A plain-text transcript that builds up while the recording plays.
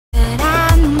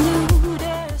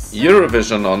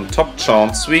Eurovision on Top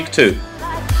Charts Week 2.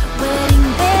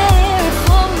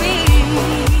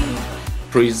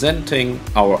 Presenting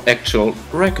our actual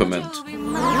recommend.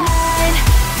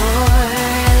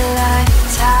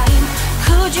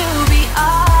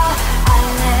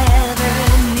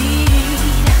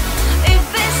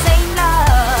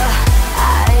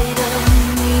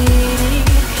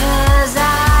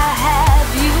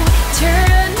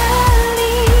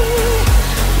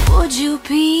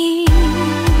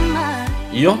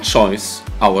 Your choice,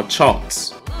 our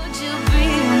charts.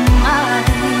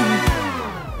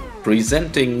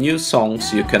 Presenting new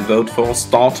songs you can vote for,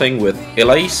 starting with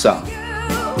Elisa.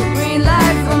 Green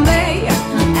light for me,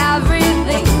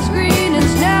 everything's green and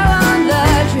snow on the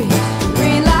trees.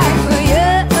 Green light for you.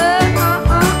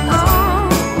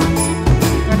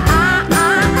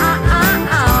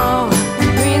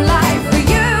 Green light for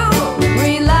you,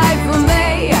 green light for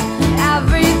me,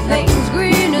 everything's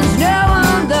green and snow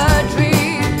on the trees.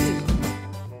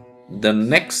 The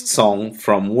next song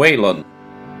from Waylon.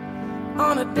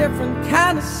 On a different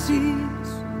kind of seas,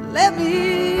 let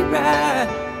me ride,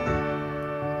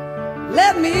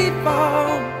 let me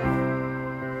fall.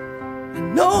 I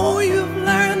know you've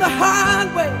learned the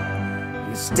hard way,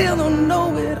 you still don't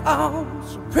know it all.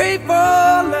 So pray for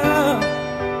love,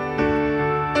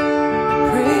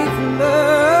 pray for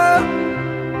love.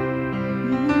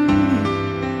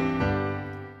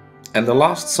 And the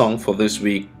last song for this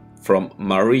week from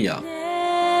Maria.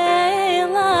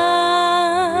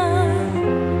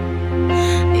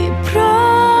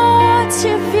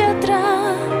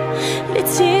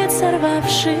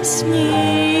 Сорвавшись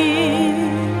вниз,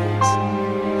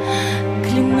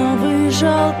 кленовый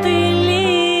желтый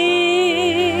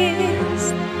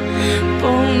лист,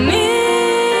 полмиллиметра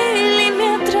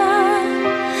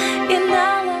и на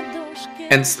ладошке.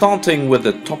 And starting with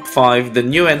the top 5, the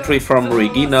new entry from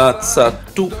Regina,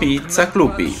 Zatupi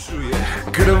Zaglupi.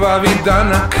 Krvavi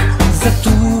danak,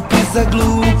 zatupi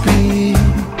zaglupi,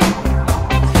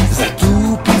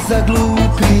 zatupi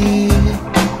zaglupi.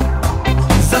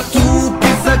 Zatupi,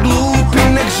 zaglupi,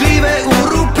 nek žive u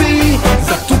rupi.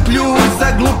 Zatupljuj,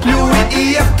 zaglupljuj i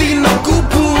jeftino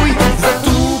kupuj.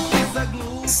 Zatupi,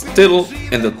 zaglupi. Still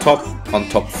in the top, on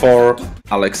top 4,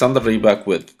 Alexander Rybak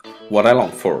with What I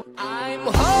Long For. I'm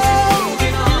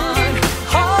holding on,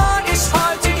 heart is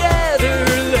hard together,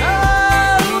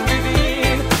 love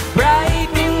within,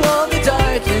 brightening all the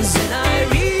darkness, and I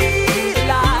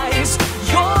realize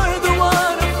you're the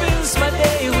one who fills my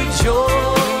day with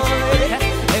joy,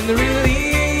 and the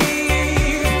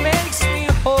relief makes me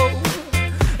whole.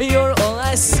 You're all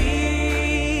I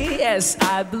see, yes,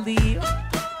 I believe.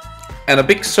 And a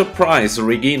big surprise,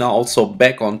 Regina also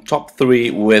back on top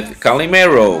 3 with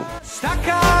Calimero.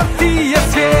 Takav ti je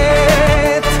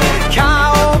svijet,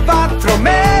 kao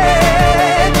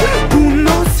vatromet.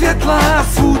 Puno svjetla,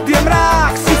 svud je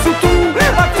mrak. Svi su tu,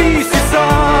 a ti si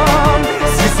sam.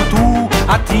 Svi su tu,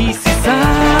 a ti si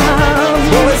sam.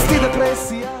 Bolesti,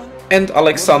 depresija. And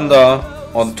Alexander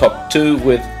on top 2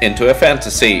 with Into a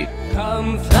Fantasy.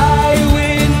 Come fly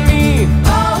with me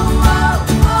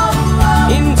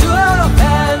into a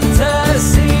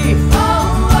fantasy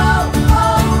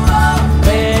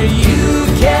where you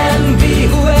can be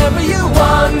whoever you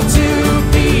want to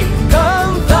be.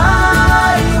 Come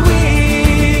fly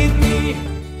with me.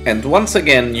 And once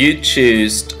again you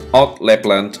choose Odd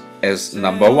Lapland as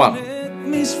number 1.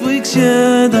 mis võiks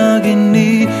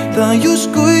jäädagi ta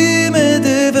justkui me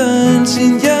teevad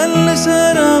sind jälle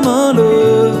särama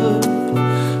lööb.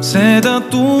 Seda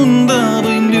tunda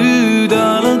võin nüüd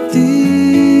alati.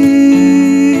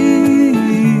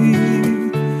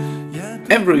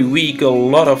 Every week a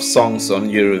lot of songs on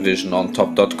Eurovision on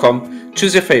top.com.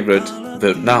 Choose your favorite,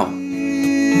 vote now.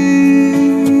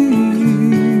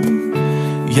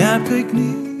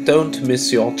 Don't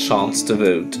miss your chance to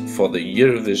vote for the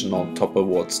Eurovision on Top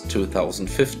Awards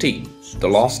 2015. The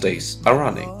last days are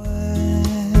running.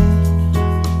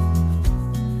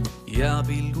 Ja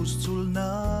pilgust sul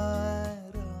näha.